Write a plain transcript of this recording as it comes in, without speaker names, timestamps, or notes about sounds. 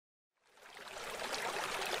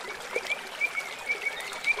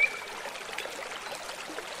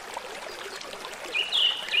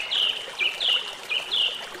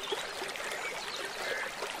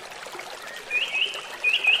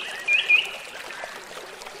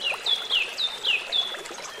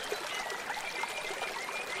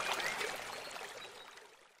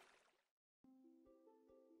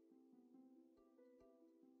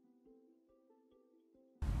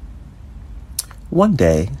One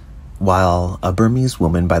day, while a Burmese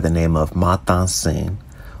woman by the name of Ma Than Sein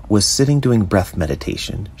was sitting doing breath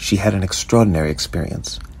meditation, she had an extraordinary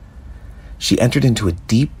experience. She entered into a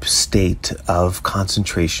deep state of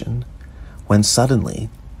concentration when suddenly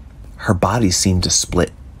her body seemed to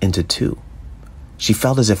split into two. She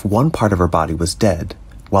felt as if one part of her body was dead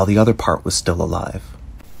while the other part was still alive.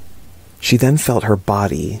 She then felt her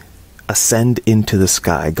body ascend into the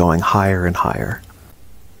sky, going higher and higher.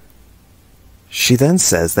 She then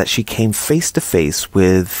says that she came face to face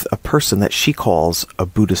with a person that she calls a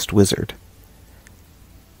Buddhist wizard.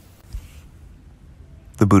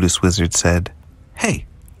 The Buddhist wizard said, "Hey,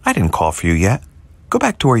 I didn't call for you yet. Go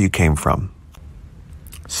back to where you came from."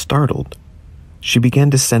 Startled, she began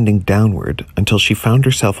descending downward until she found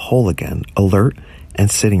herself whole again, alert, and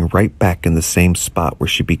sitting right back in the same spot where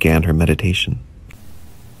she began her meditation.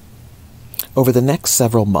 Over the next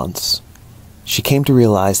several months, she came to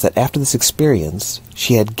realize that after this experience,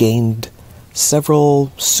 she had gained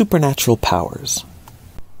several supernatural powers.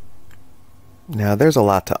 Now, there's a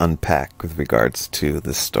lot to unpack with regards to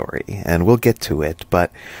this story, and we'll get to it,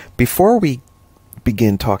 but before we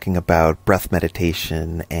begin talking about breath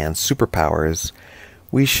meditation and superpowers,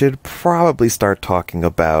 we should probably start talking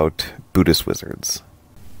about Buddhist wizards.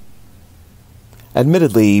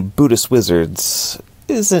 Admittedly, Buddhist wizards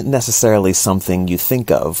isn't necessarily something you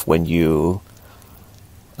think of when you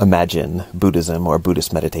imagine Buddhism or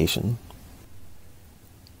Buddhist meditation.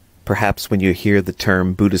 Perhaps when you hear the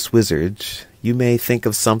term Buddhist wizard, you may think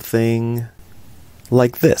of something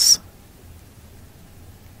like this.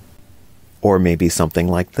 Or maybe something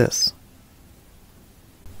like this.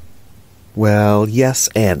 Well, yes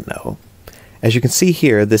and no. As you can see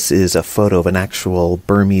here, this is a photo of an actual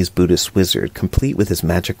Burmese Buddhist wizard, complete with his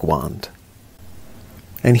magic wand.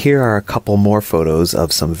 And here are a couple more photos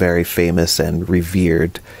of some very famous and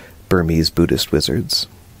revered Burmese Buddhist wizards.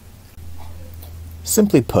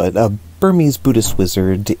 Simply put, a Burmese Buddhist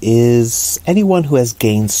wizard is anyone who has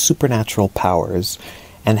gained supernatural powers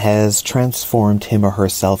and has transformed him or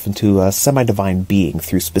herself into a semi-divine being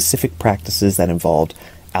through specific practices that involved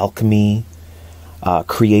alchemy,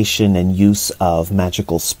 creation and use of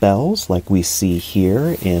magical spells, like we see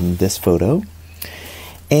here in this photo,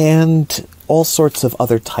 and all sorts of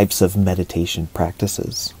other types of meditation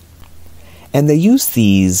practices. And they use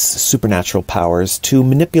these supernatural powers to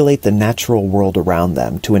manipulate the natural world around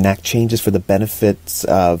them, to enact changes for the benefits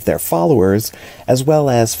of their followers, as well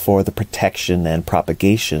as for the protection and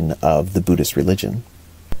propagation of the Buddhist religion.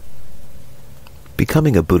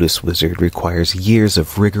 Becoming a Buddhist wizard requires years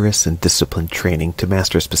of rigorous and disciplined training to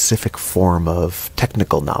master a specific form of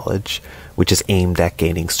technical knowledge, which is aimed at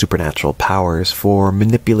gaining supernatural powers for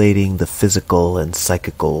manipulating the physical and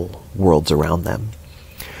psychical worlds around them.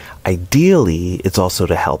 Ideally, it's also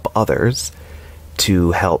to help others,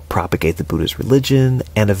 to help propagate the Buddhist religion,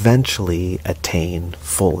 and eventually attain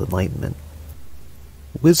full enlightenment.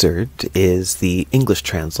 Wizard is the English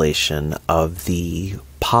translation of the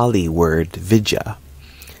Pali word vidya,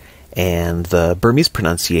 and the Burmese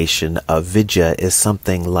pronunciation of vidya is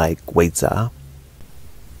something like wedza.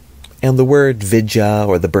 And the word vidya,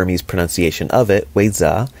 or the Burmese pronunciation of it,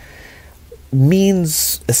 wedza,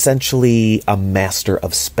 means essentially a master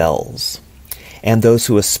of spells. And those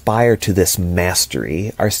who aspire to this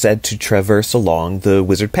mastery are said to traverse along the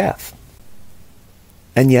wizard path.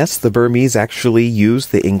 And yes, the Burmese actually use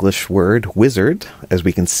the English word wizard, as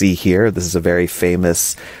we can see here. This is a very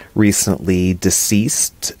famous, recently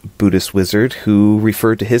deceased Buddhist wizard who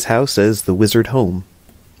referred to his house as the wizard home.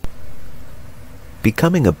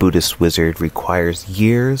 Becoming a Buddhist wizard requires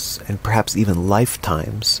years and perhaps even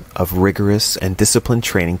lifetimes of rigorous and disciplined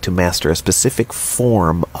training to master a specific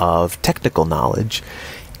form of technical knowledge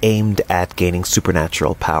aimed at gaining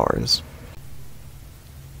supernatural powers.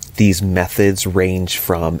 These methods range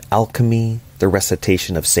from alchemy, the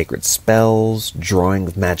recitation of sacred spells, drawing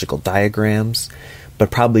of magical diagrams,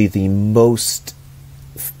 but probably the most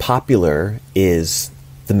popular is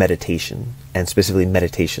the meditation, and specifically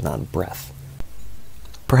meditation on breath.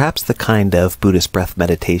 Perhaps the kind of Buddhist breath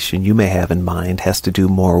meditation you may have in mind has to do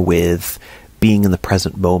more with being in the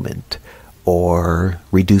present moment, or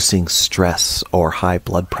reducing stress or high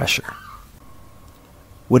blood pressure.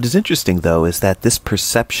 What is interesting, though, is that this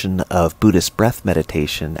perception of Buddhist breath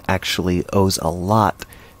meditation actually owes a lot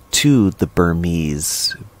to the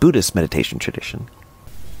Burmese Buddhist meditation tradition.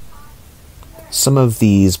 Some of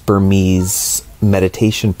these Burmese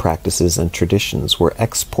meditation practices and traditions were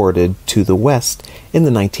exported to the West in the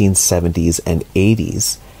 1970s and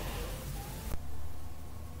 80s.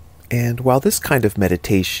 And while this kind of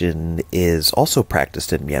meditation is also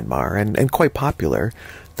practiced in Myanmar and quite popular,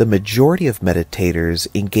 the majority of meditators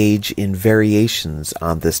engage in variations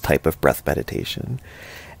on this type of breath meditation.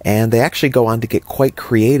 And they actually go on to get quite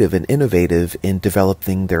creative and innovative in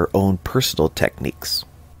developing their own personal techniques.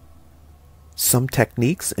 Some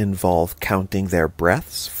techniques involve counting their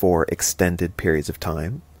breaths for extended periods of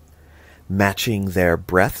time, matching their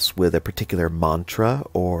breaths with a particular mantra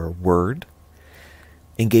or word,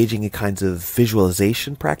 engaging in kinds of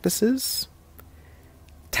visualization practices,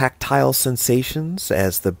 tactile sensations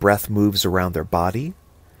as the breath moves around their body,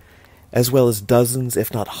 as well as dozens,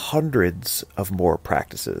 if not hundreds, of more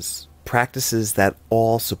practices. Practices that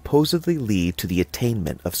all supposedly lead to the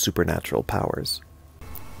attainment of supernatural powers.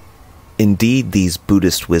 Indeed, these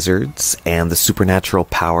Buddhist wizards and the supernatural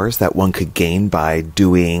powers that one could gain by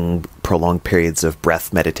doing prolonged periods of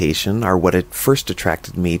breath meditation are what had first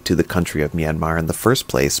attracted me to the country of Myanmar in the first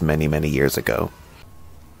place many, many years ago.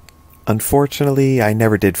 Unfortunately, I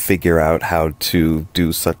never did figure out how to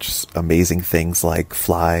do such amazing things like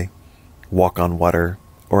fly, walk on water,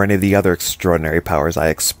 or any of the other extraordinary powers I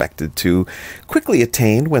expected to quickly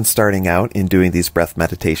attain when starting out in doing these breath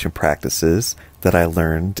meditation practices that I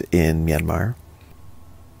learned in Myanmar.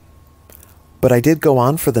 But I did go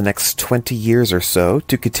on for the next 20 years or so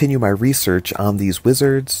to continue my research on these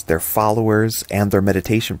wizards, their followers, and their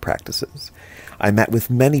meditation practices. I met with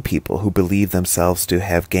many people who believe themselves to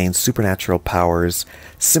have gained supernatural powers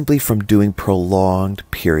simply from doing prolonged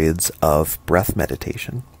periods of breath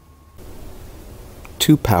meditation.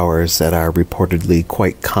 Two powers that are reportedly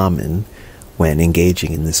quite common when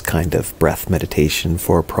engaging in this kind of breath meditation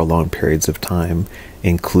for prolonged periods of time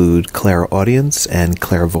include clairaudience and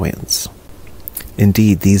clairvoyance.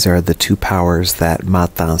 Indeed, these are the two powers that Ma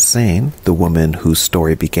Than Sein, the woman whose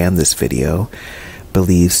story began this video,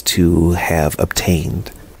 believes to have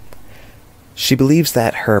obtained. She believes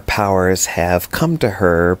that her powers have come to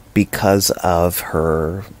her because of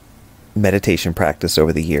her meditation practice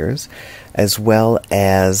over the years, as well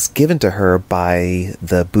as given to her by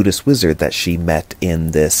the Buddhist wizard that she met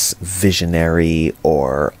in this visionary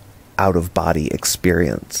or out-of-body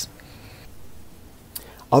experience.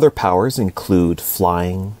 Other powers include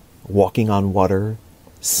flying, walking on water,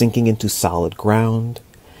 sinking into solid ground,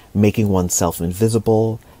 making oneself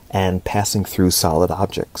invisible, and passing through solid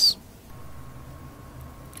objects.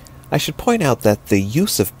 I should point out that the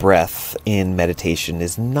use of breath in meditation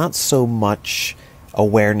is not so much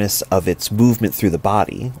awareness of its movement through the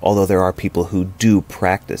body, although there are people who do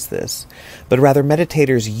practice this, but rather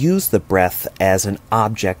meditators use the breath as an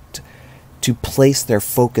object to place their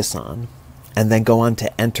focus on, and then go on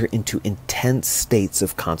to enter into intense states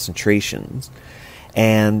of concentrations.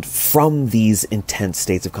 And from these intense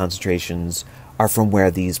states of concentrations are from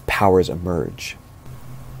where these powers emerge.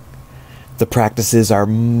 The practices are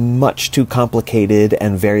much too complicated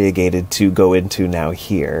and variegated to go into now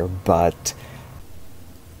here, but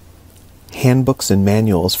handbooks and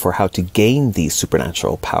manuals for how to gain these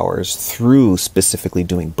supernatural powers through specifically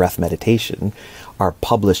doing breath meditation are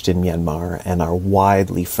published in Myanmar and are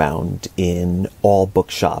widely found in all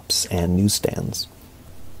bookshops and newsstands.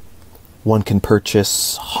 One can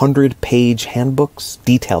purchase 100-page handbooks,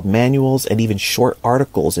 detailed manuals, and even short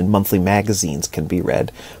articles in monthly magazines can be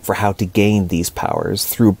read for how to gain these powers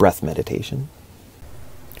through breath meditation.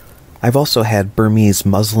 I've also had Burmese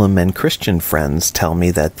Muslim and Christian friends tell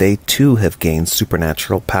me that they too have gained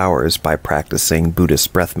supernatural powers by practicing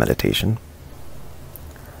Buddhist breath meditation.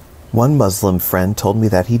 One Muslim friend told me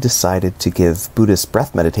that he decided to give Buddhist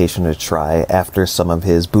breath meditation a try after some of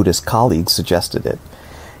his Buddhist colleagues suggested it.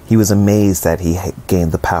 He was amazed that he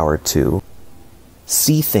gained the power to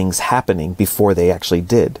see things happening before they actually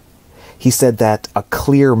did. He said that a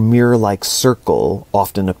clear mirror-like circle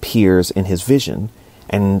often appears in his vision,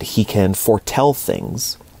 and he can foretell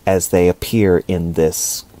things as they appear in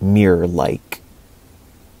this mirror-like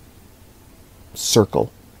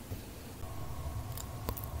circle.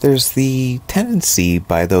 There's the tendency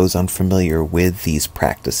by those unfamiliar with these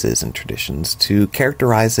practices and traditions to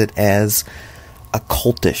characterize it as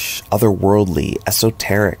occultish, otherworldly,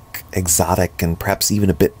 esoteric, exotic, and perhaps even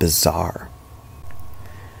a bit bizarre.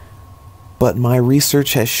 But my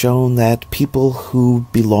research has shown that people who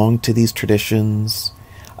belong to these traditions,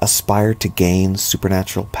 aspire to gain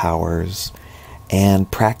supernatural powers,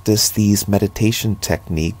 and practice these meditation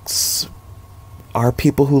techniques are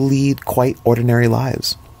people who lead quite ordinary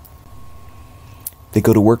lives. They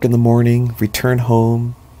go to work in the morning, return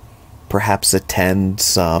home, perhaps attend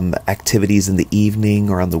some activities in the evening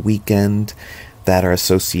or on the weekend that are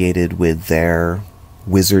associated with their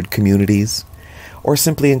wizard communities, or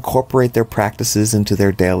simply incorporate their practices into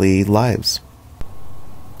their daily lives.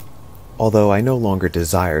 Although I no longer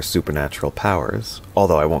desire supernatural powers,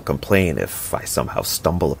 although I won't complain if I somehow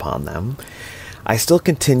stumble upon them, I still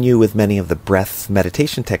continue with many of the breath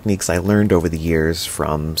meditation techniques I learned over the years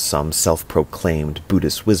from some self-proclaimed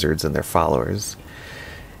Buddhist wizards and their followers,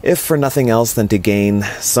 if for nothing else than to gain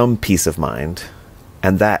some peace of mind,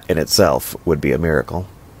 and that in itself would be a miracle.